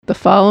The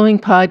following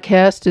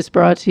podcast is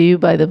brought to you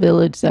by the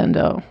Village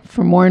Zendo.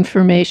 For more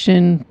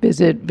information,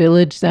 visit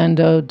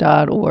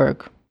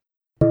villagezendo.org.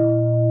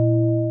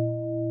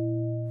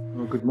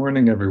 Well, good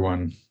morning,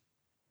 everyone,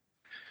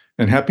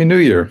 and Happy New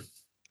Year. I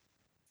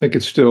think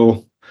it's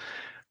still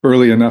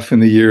early enough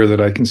in the year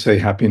that I can say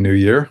Happy New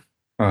Year,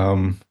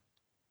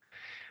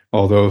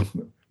 although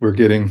we're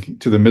getting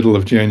to the middle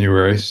of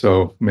January,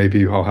 so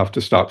maybe I'll have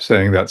to stop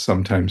saying that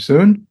sometime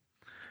soon.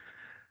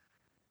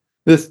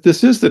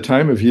 This is the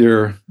time of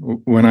year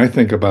when I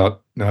think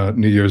about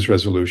New Year's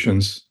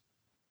resolutions,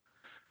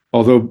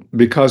 although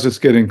because it's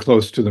getting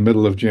close to the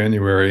middle of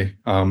January,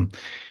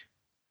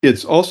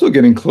 it's also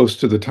getting close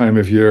to the time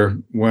of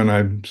year when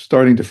I'm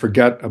starting to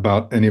forget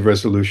about any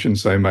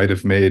resolutions I might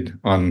have made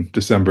on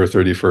December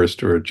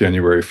 31st or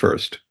January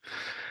 1st,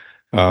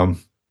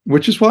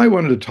 which is why I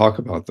wanted to talk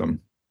about them.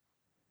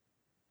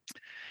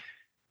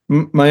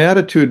 My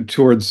attitude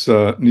towards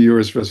New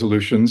Year's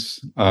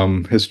resolutions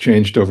has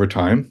changed over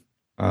time.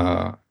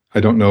 I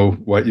don't know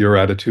what your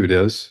attitude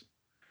is.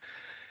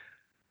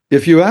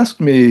 If you ask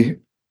me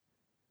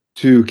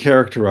to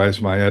characterize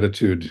my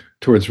attitude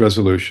towards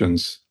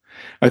resolutions,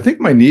 I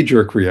think my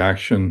knee-jerk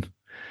reaction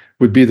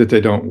would be that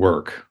they don't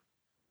work.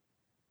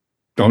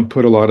 Don't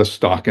put a lot of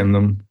stock in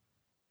them.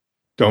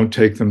 Don't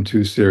take them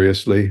too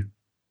seriously.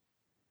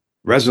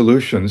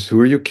 Resolutions, who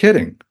are you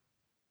kidding?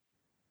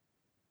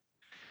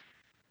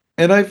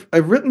 And I've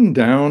written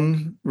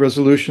down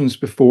resolutions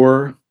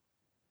before,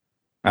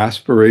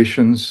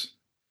 aspirations,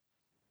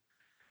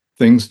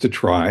 things to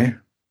try.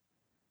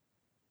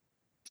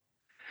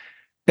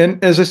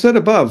 And as I said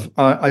above,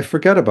 I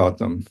forget about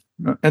them.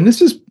 And this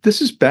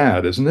is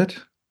bad, isn't it?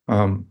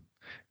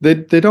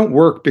 They don't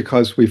work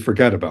because we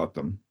forget about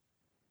them.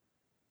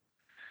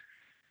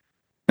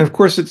 And of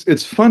course,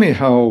 it's funny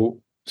how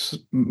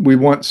we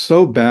want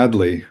so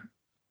badly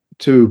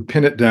to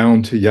pin it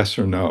down to yes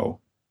or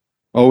no.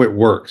 Oh, it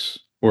works,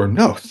 or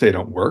no, they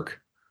don't work.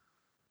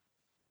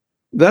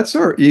 That's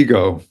our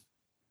ego,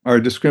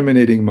 our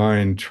discriminating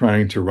mind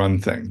trying to run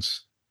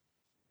things.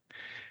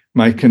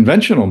 My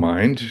conventional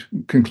mind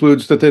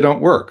concludes that they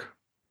don't work.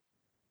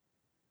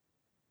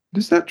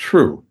 Is that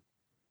true?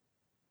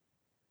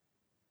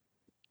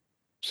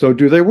 So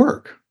do they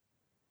work?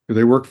 Do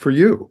they work for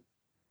you?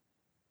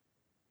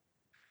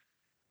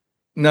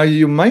 Now,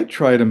 you might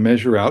try to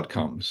measure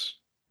outcomes.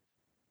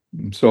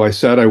 So I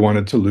said I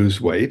wanted to lose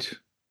weight.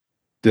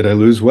 Did I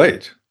lose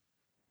weight?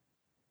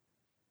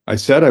 I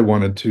said I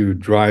wanted to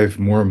drive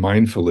more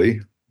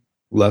mindfully,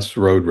 less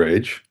road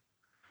rage.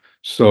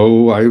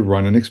 So I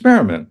run an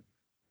experiment.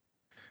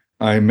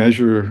 I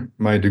measure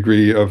my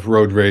degree of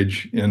road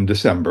rage in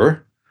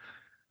December,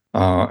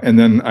 and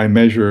then I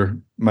measure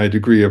my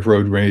degree of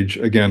road rage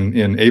again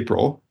in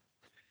April,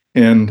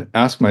 and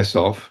ask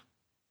myself,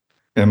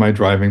 am I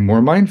driving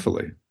more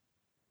mindfully?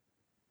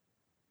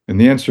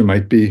 And the answer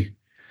might be,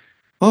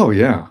 oh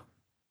yeah,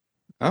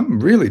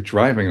 I'm really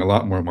driving a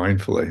lot more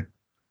mindfully.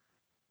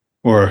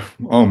 Or,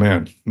 oh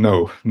man,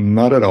 no,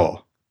 not at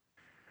all.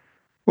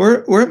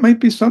 Or it might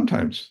be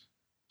sometimes.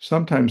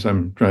 Sometimes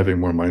I'm driving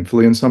more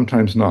mindfully and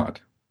sometimes not.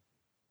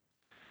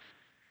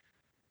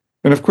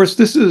 And of course,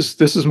 this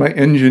is my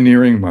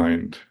engineering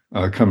mind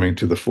coming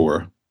to the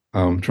fore,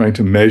 trying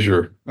to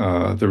measure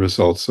the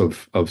results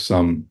of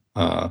some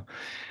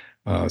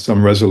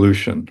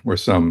resolution or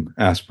some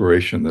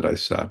aspiration that I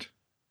set.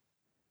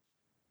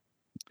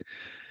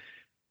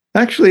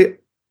 Actually,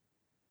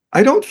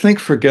 I don't think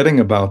forgetting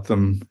about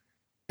them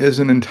is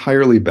an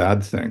entirely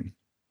bad thing.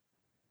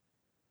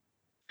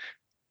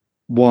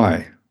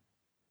 Why?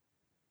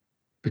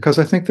 Because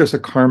I think there's a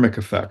karmic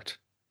effect.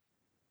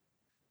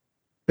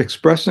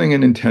 Expressing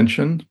an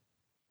intention,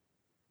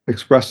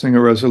 expressing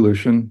a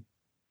resolution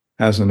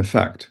has an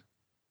effect.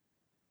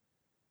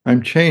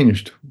 I'm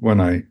changed when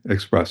I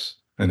express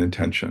an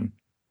intention.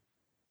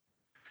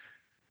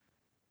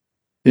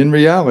 In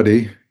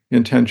reality,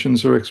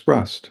 intentions are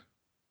expressed.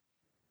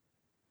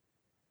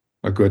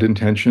 A good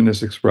intention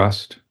is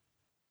expressed.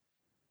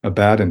 A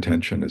bad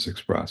intention is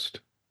expressed.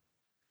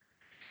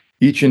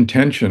 Each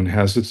intention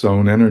has its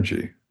own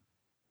energy.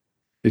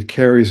 It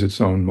carries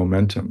its own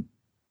momentum.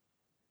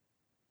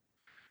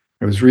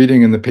 I was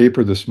reading in the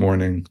paper this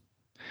morning,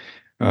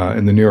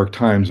 in the New York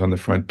Times on the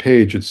front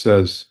page, it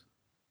says,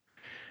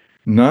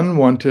 "None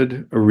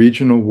wanted a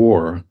regional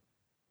war,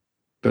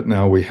 but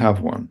now we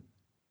have one."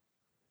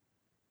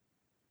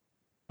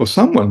 Well,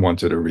 someone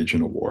wanted a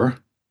regional war.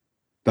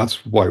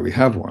 That's why we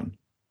have one.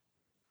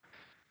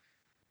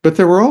 But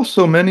there were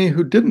also many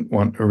who didn't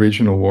want a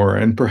regional war,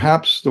 and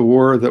perhaps the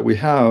war that we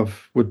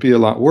have would be a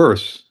lot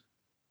worse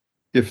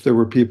if there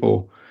were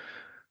people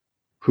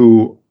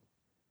who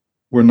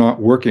were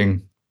not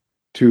working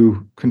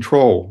to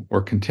control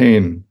or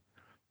contain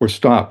or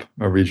stop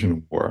a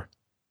regional war.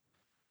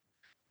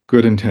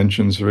 Good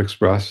intentions are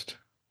expressed,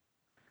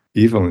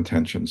 evil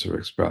intentions are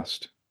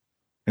expressed,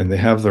 and they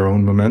have their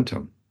own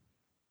momentum.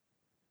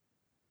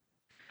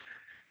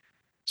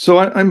 So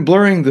I'm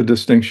blurring the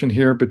distinction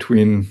here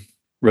between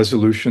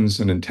resolutions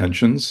and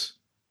intentions.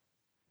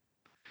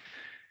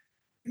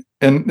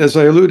 And as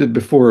I alluded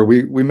before,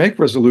 we make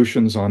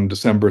resolutions on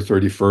December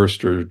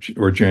 31st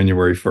or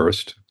January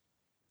 1st.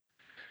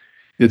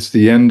 It's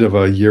the end of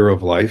a year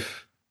of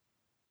life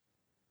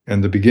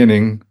and the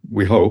beginning,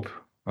 we hope,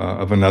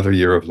 of another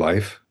year of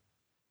life.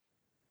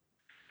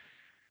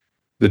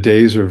 The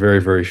days are very,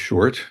 very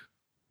short.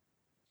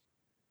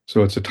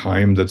 So it's a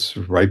time that's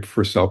ripe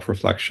for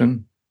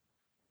self-reflection.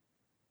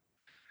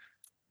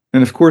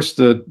 And of course,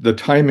 the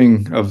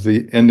timing of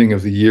the ending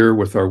of the year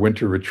with our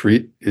winter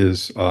retreat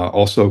is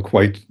also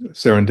quite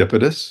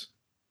serendipitous.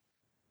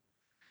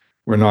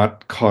 We're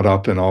not caught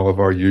up in all of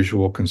our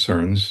usual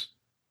concerns.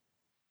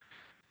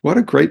 What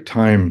a great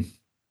time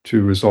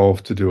to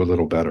resolve to do a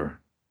little better.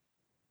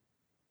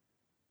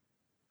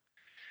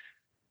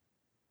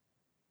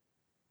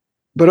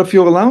 But if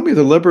you'll allow me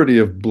the liberty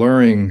of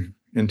blurring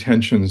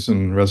intentions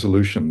and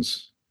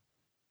resolutions,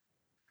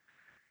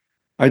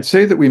 I'd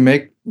say that we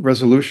make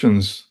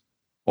resolutions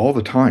all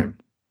the time.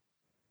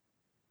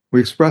 We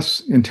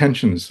express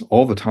intentions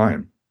all the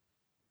time.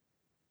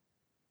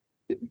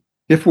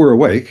 If we're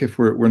awake, if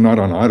we're not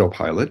on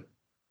autopilot,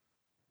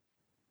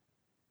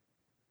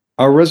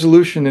 our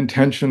resolution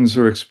intentions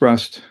are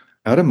expressed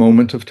at a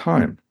moment of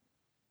time.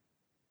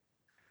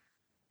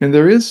 And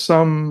there is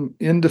some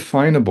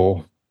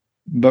indefinable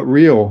but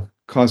real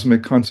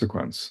cosmic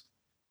consequence.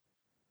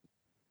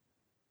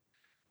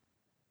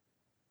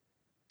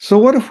 So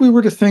what if we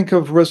were to think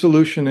of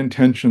resolution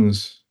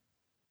intentions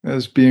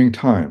as being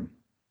time,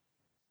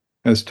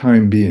 as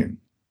time being?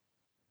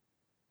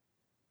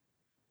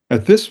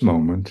 At this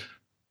moment,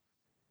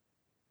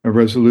 a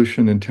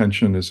resolution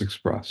intention is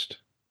expressed.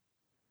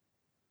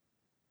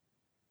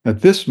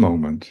 At this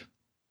moment,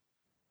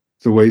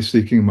 the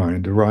way-seeking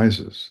mind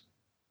arises.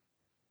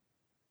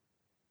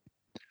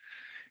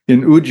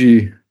 In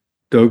Uji,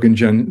 Dogen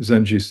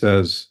Zenji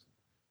says,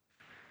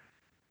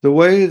 the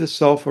way the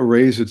self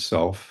arrays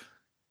itself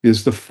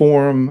is the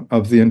form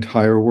of the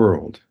entire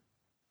world.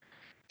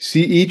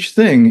 See each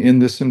thing in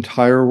this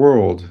entire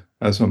world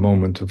as a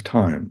moment of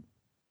time.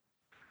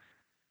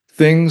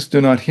 Things do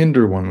not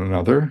hinder one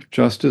another,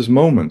 just as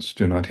moments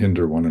do not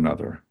hinder one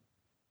another.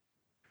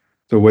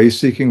 The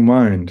way-seeking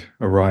mind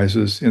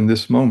arises in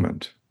this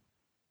moment.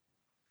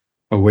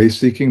 A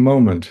way-seeking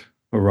moment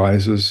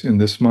arises in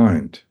this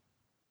mind.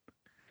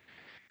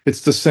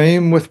 It's the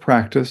same with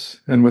practice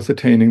and with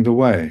attaining the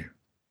way.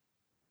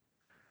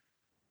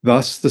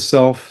 Thus, the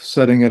self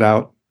setting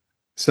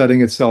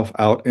itself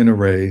out in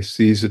array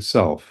sees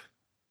itself.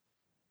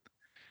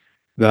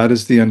 That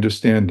is the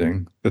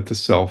understanding that the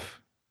self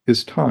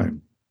is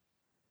time.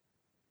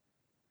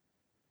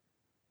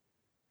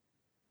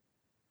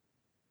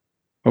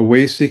 A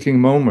way-seeking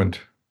moment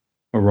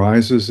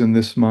arises in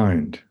this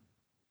mind.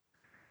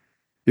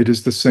 It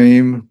is the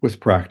same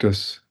with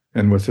practice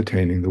and with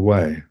attaining the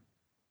way.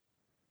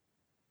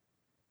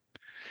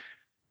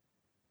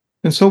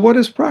 And so what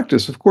is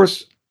practice? Of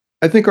course,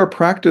 I think our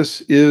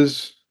practice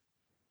is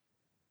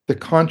the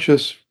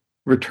conscious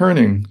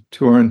returning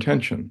to our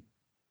intention.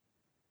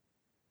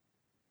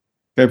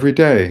 Every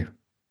day,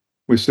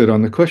 we sit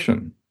on the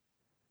cushion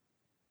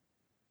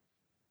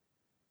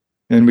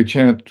and we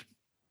chant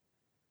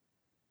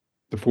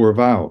the four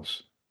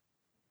vows,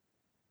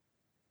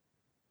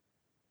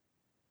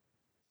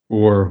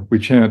 or we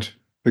chant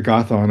the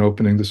Gatha on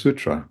opening the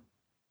sutra.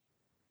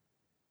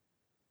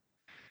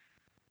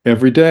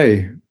 Every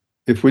day,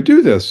 if we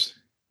do this,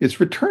 it's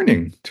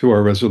returning to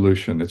our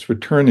resolution. It's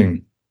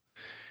returning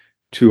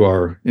to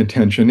our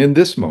intention in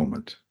this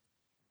moment.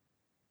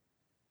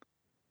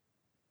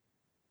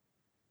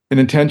 An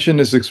intention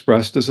is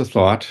expressed as a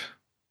thought,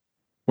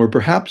 or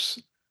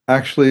perhaps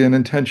actually an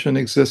intention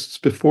exists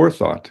before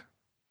thought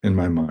in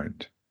my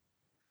mind.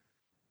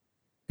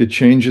 It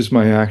changes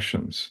my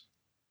actions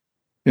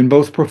in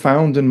both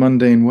profound and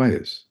mundane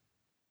ways.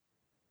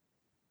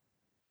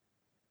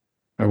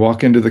 I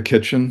walk into the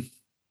kitchen,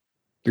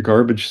 the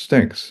garbage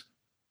stinks.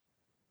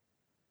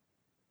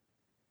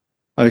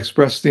 I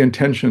express the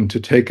intention to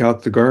take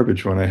out the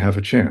garbage when I have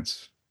a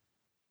chance,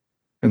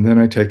 and then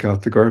I take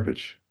out the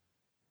garbage.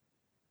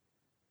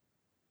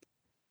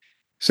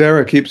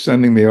 Sarah keeps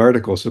sending me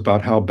articles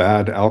about how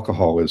bad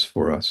alcohol is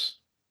for us.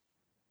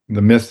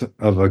 The myth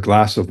of a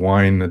glass of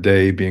wine a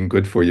day being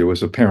good for you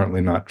is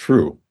apparently not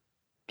true.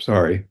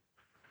 Sorry,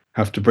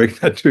 have to break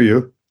that to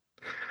you.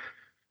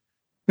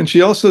 And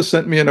she also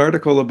sent me an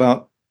article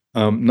about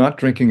not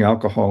drinking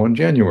alcohol in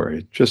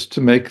January, just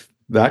to make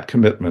that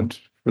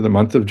commitment for the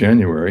month of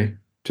January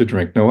to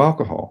drink no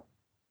alcohol.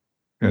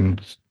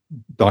 And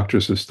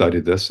doctors have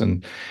studied this,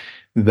 and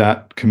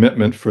that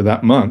commitment for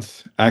that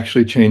month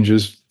actually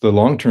changes the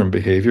long-term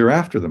behavior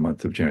after the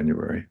month of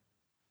January.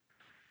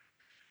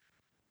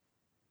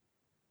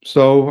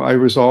 So I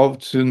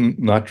resolved to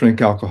not drink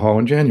alcohol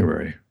in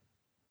January.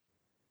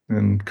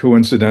 And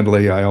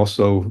coincidentally, I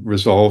also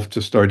resolved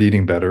to start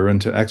eating better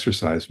and to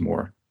exercise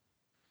more.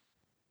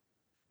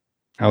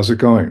 How's it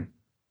going?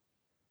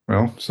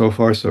 Well, so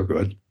far, so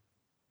good.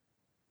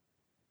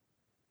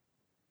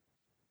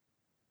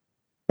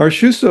 Our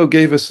Shuso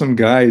gave us some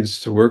guides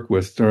to work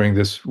with during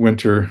this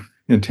winter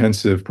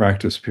intensive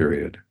practice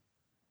period.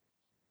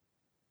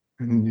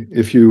 And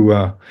if you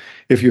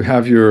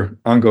have your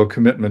Ango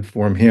commitment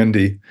form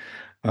handy,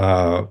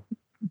 uh,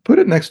 put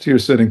it next to your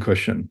sitting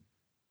cushion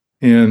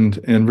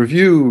and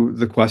review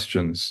the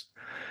questions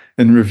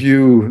and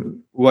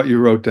review what you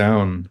wrote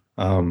down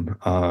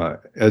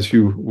as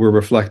you were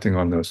reflecting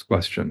on those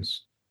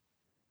questions.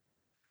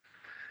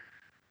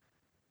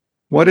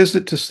 What is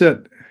it to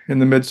sit in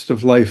the midst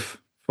of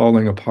life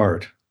falling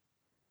apart?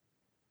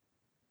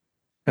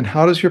 And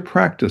how does your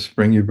practice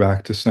bring you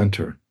back to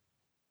center?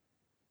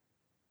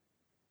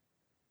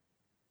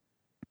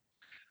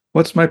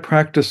 What's my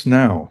practice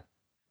now?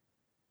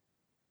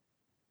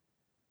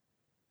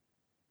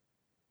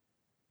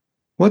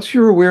 What's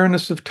your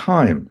awareness of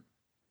time?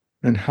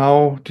 And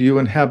how do you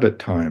inhabit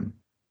time?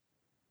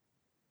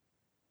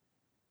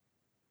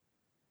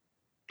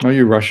 Are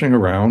you rushing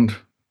around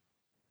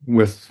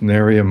with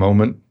nary a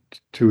moment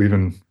to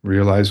even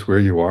realize where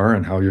you are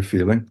and how you're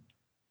feeling?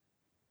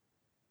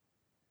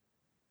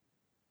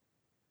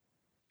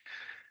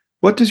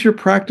 What does your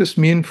practice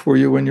mean for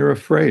you when you're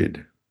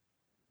afraid?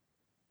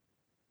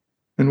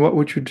 And what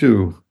would you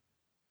do?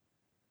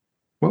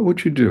 What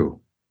would you do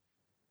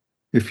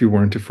if you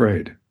weren't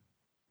afraid?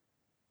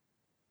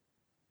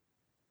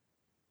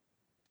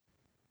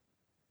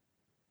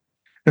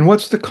 And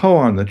what's the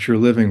koan that you're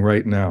living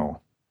right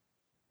now?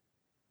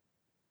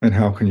 And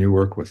how can you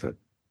work with it?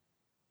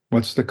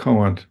 What's the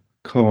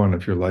koan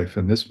of your life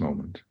in this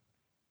moment?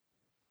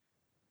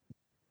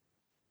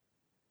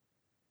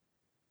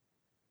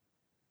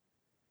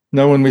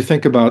 Now, when we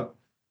think about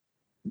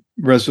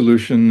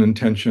resolution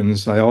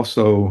intentions, I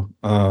also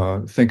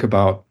think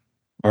about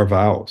our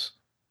vows.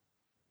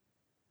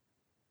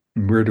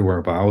 And where do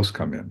our vows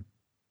come in?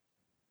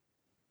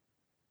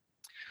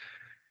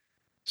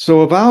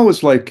 So a vow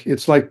is like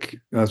it's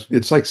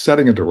like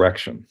setting a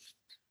direction.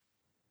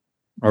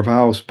 Our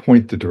vows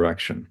point the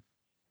direction.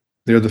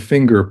 They're the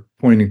finger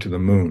pointing to the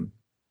moon,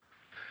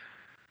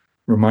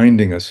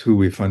 reminding us who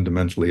we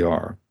fundamentally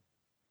are,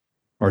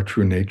 our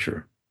true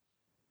nature.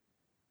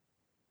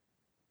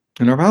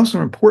 And our vows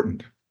are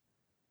important.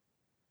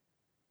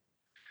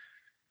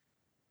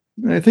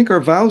 And I think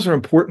our vows are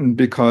important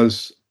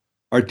because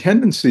our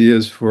tendency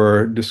is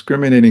for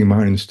discriminating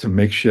minds to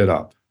make shit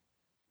up.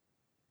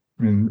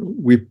 I mean,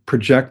 we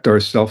project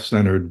our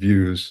self-centered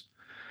views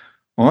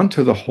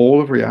onto the whole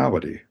of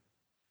reality.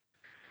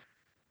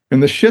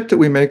 And the shit that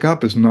we make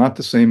up is not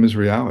the same as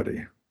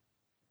reality.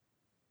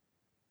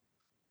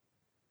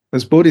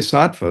 As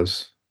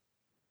bodhisattvas,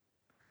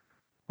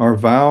 our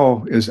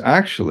vow is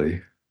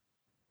actually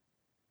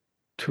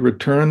to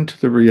return to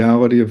the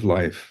reality of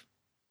life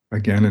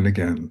again and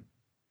again.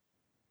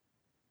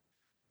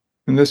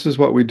 And this is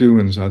what we do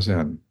in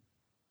Zazen.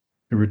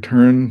 We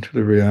return to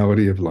the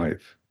reality of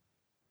life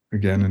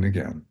again and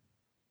again.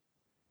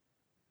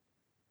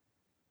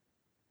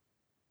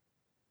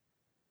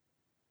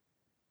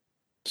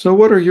 So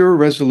what are your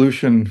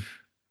resolution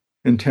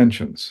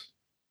intentions?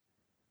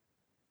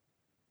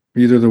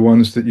 Either the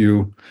ones that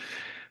you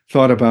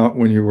thought about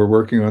when you were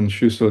working on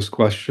Shuso's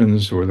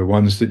questions or the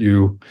ones that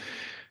you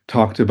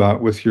talked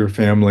about with your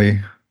family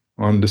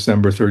on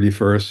December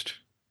 31st,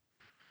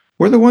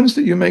 or the ones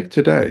that you make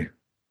today.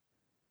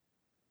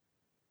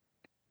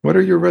 What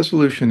are your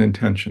resolution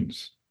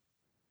intentions?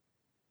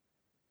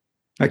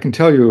 I can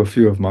tell you a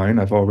few of mine.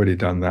 I've already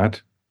done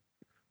that.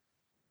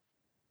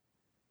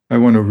 I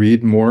want to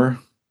read more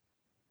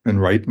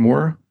and write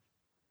more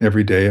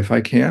every day if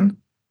I can.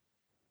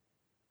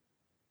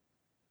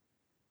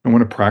 I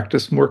want to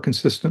practice more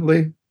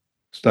consistently,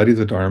 study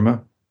the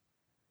Dharma.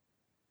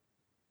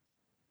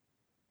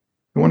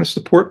 I want to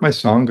support my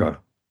Sangha,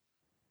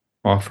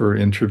 offer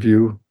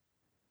interview,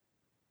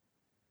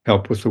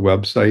 help with the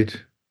website,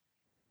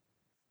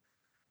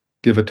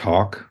 give a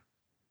talk,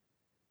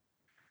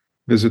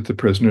 visit the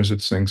prisoners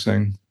at Sing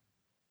Sing.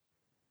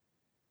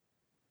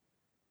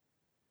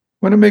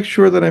 I want to make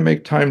sure that I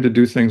make time to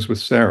do things with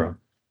Sarah.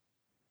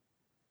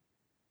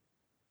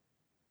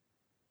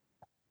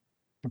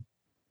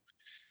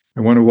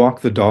 I want to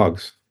walk the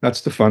dogs.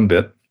 That's the fun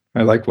bit.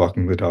 I like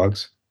walking the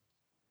dogs.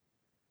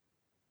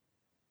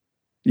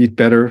 Eat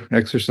better,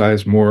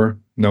 exercise more,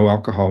 no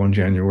alcohol in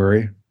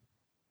January. I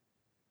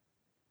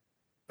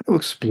want to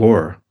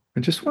explore. I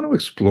just want to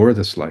explore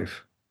this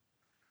life.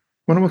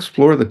 I want to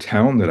explore the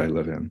town that I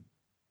live in.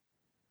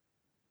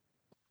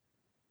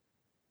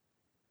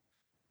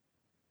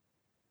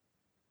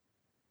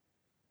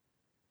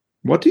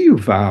 What do you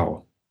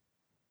vow?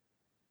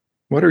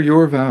 What are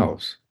your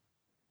vows?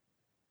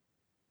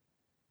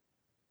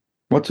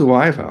 What do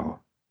I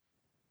vow?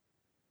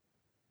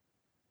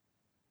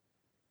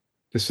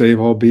 To save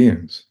all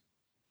beings.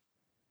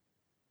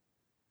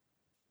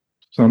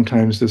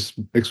 Sometimes this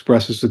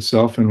expresses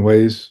itself in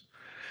ways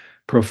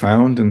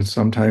profound and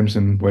sometimes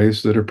in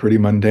ways that are pretty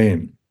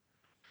mundane.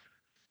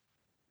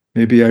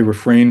 Maybe I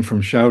refrain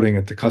from shouting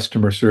at the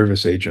customer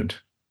service agent.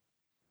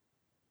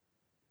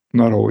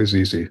 Not always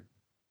easy.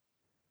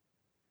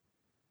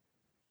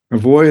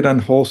 Avoid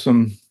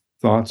unwholesome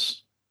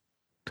thoughts,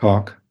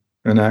 talk,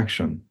 and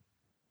action.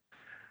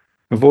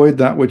 Avoid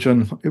that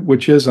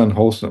which is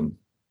unwholesome.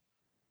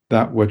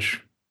 that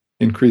which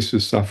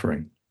increases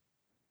suffering.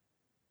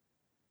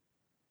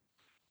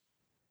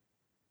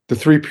 The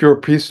three pure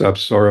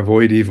precepts are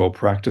avoid evil,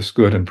 practice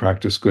good, and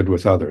practice good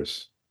with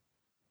others.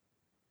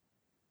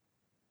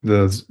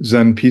 The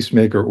Zen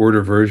peacemaker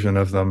order version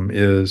of them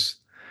is,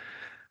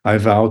 I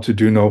vow to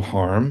do no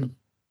harm,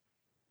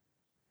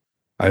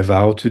 I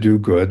vow to do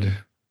good,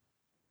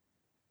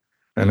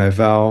 and I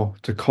vow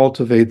to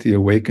cultivate the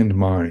awakened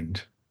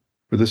mind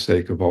for the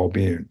sake of all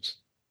beings.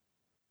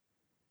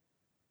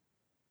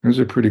 Those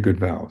are pretty good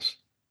vows.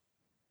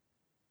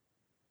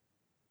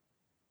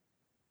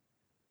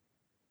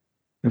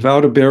 I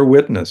vow to bear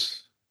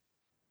witness.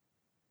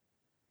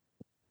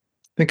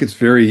 I think it's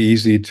very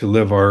easy to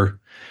live our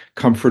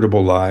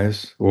comfortable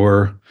lives,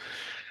 or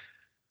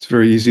it's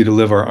very easy to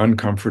live our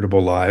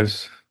uncomfortable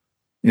lives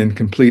in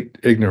complete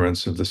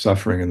ignorance of the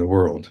suffering in the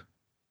world.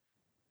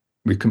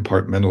 We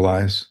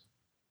compartmentalize,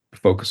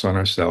 focus on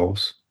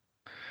ourselves.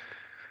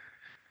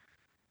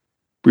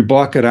 We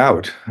block it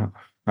out,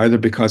 either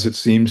because it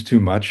seems too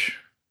much,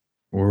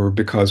 or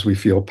because we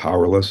feel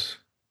powerless,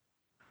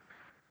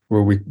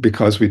 or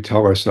because we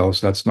tell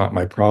ourselves that's not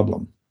my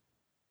problem.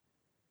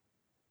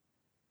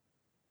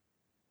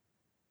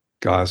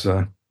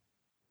 Gaza,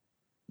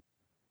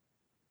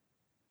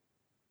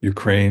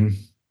 Ukraine,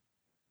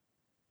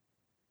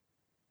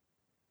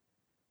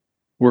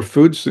 or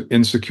food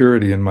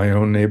insecurity in my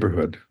own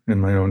neighborhood, in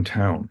my own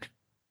town.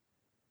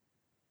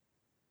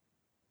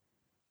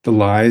 The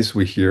lies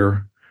we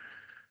hear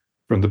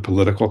from the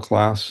political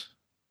class.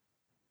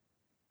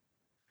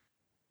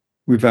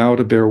 We vow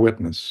to bear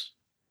witness,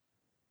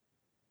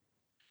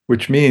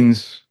 which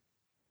means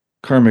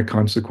karmic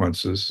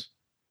consequences.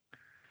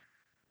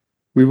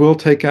 We will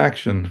take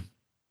action,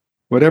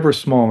 whatever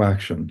small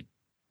action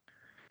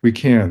we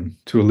can,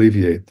 to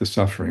alleviate the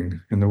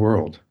suffering in the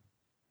world.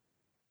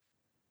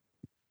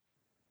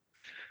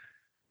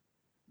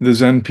 The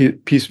Zen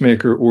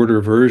peacemaker order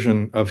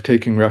version of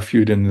taking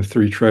refuge in the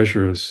three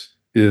treasures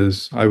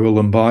is, I will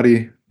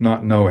embody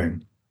not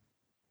knowing,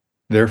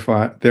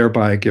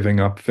 thereby giving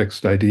up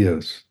fixed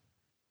ideas.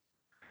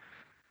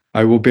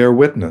 I will bear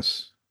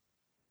witness,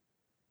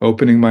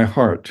 opening my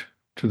heart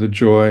to the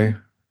joy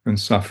and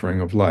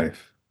suffering of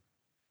life.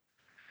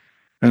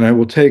 And I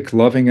will take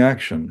loving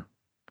action,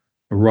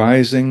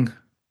 arising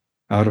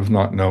out of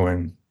not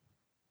knowing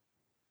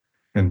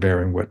and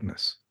bearing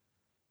witness.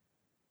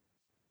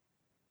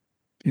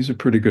 These are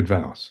pretty good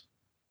vows.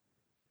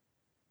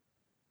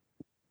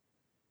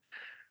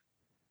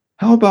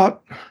 How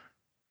about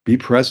be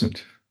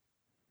present?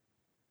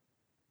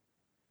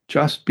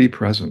 Just be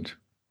present.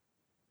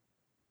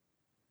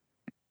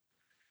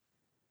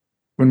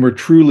 When we're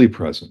truly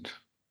present,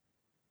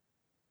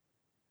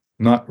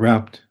 not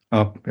wrapped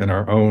up in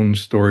our own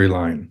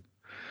storyline,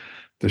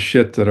 the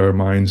shit that our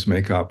minds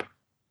make up,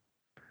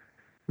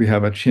 we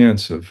have a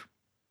chance of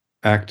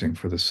acting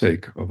for the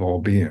sake of all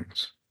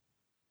beings.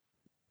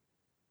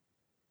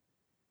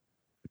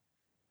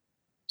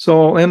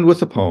 So I'll end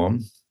with a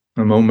poem,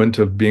 a moment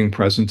of being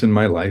present in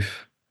my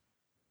life.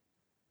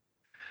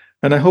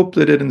 And I hope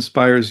that it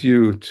inspires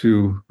you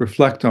to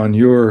reflect on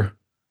your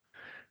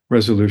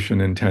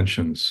resolution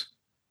intentions,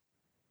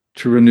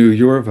 to renew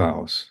your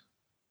vows,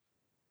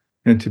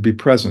 and to be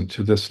present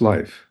to this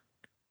life.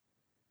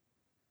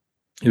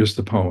 Here's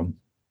the poem.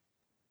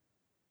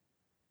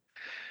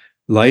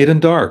 Light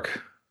and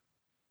dark,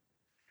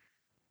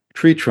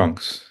 tree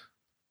trunks,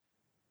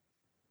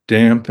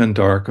 damp and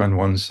dark on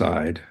one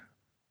side,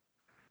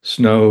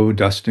 snow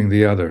dusting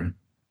the other.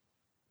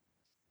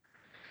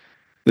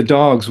 The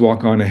dogs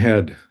walk on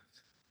ahead,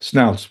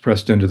 snouts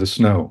pressed into the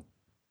snow.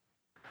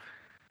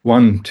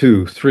 1,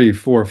 2, 3,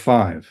 4,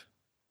 5,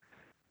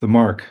 the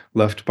mark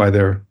left by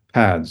their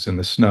pads in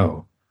the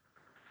snow.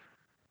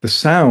 The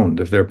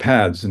sound of their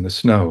pads in the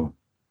snow.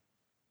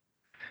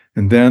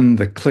 And then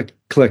the click,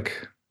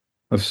 click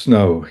of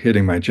snow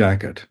hitting my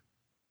jacket.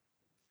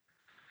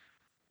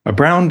 A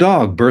brown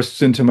dog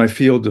bursts into my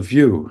field of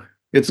view.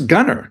 It's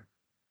Gunner.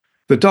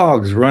 The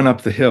dogs run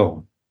up the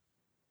hill.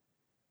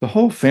 The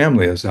whole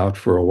family is out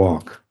for a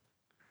walk.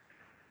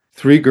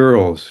 3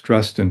 girls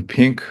dressed in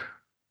pink,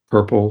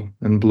 purple,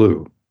 and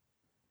blue.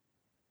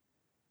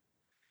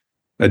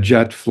 A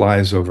jet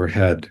flies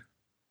overhead.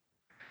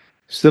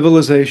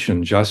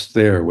 Civilization just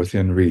there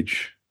within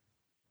reach,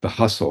 the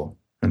hustle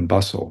and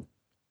bustle.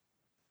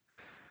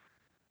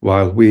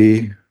 While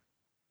we,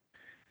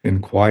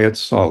 in quiet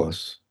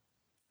solace,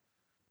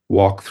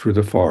 walk through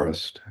the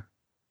forest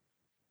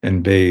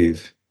and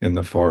bathe in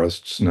the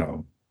forest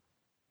snow.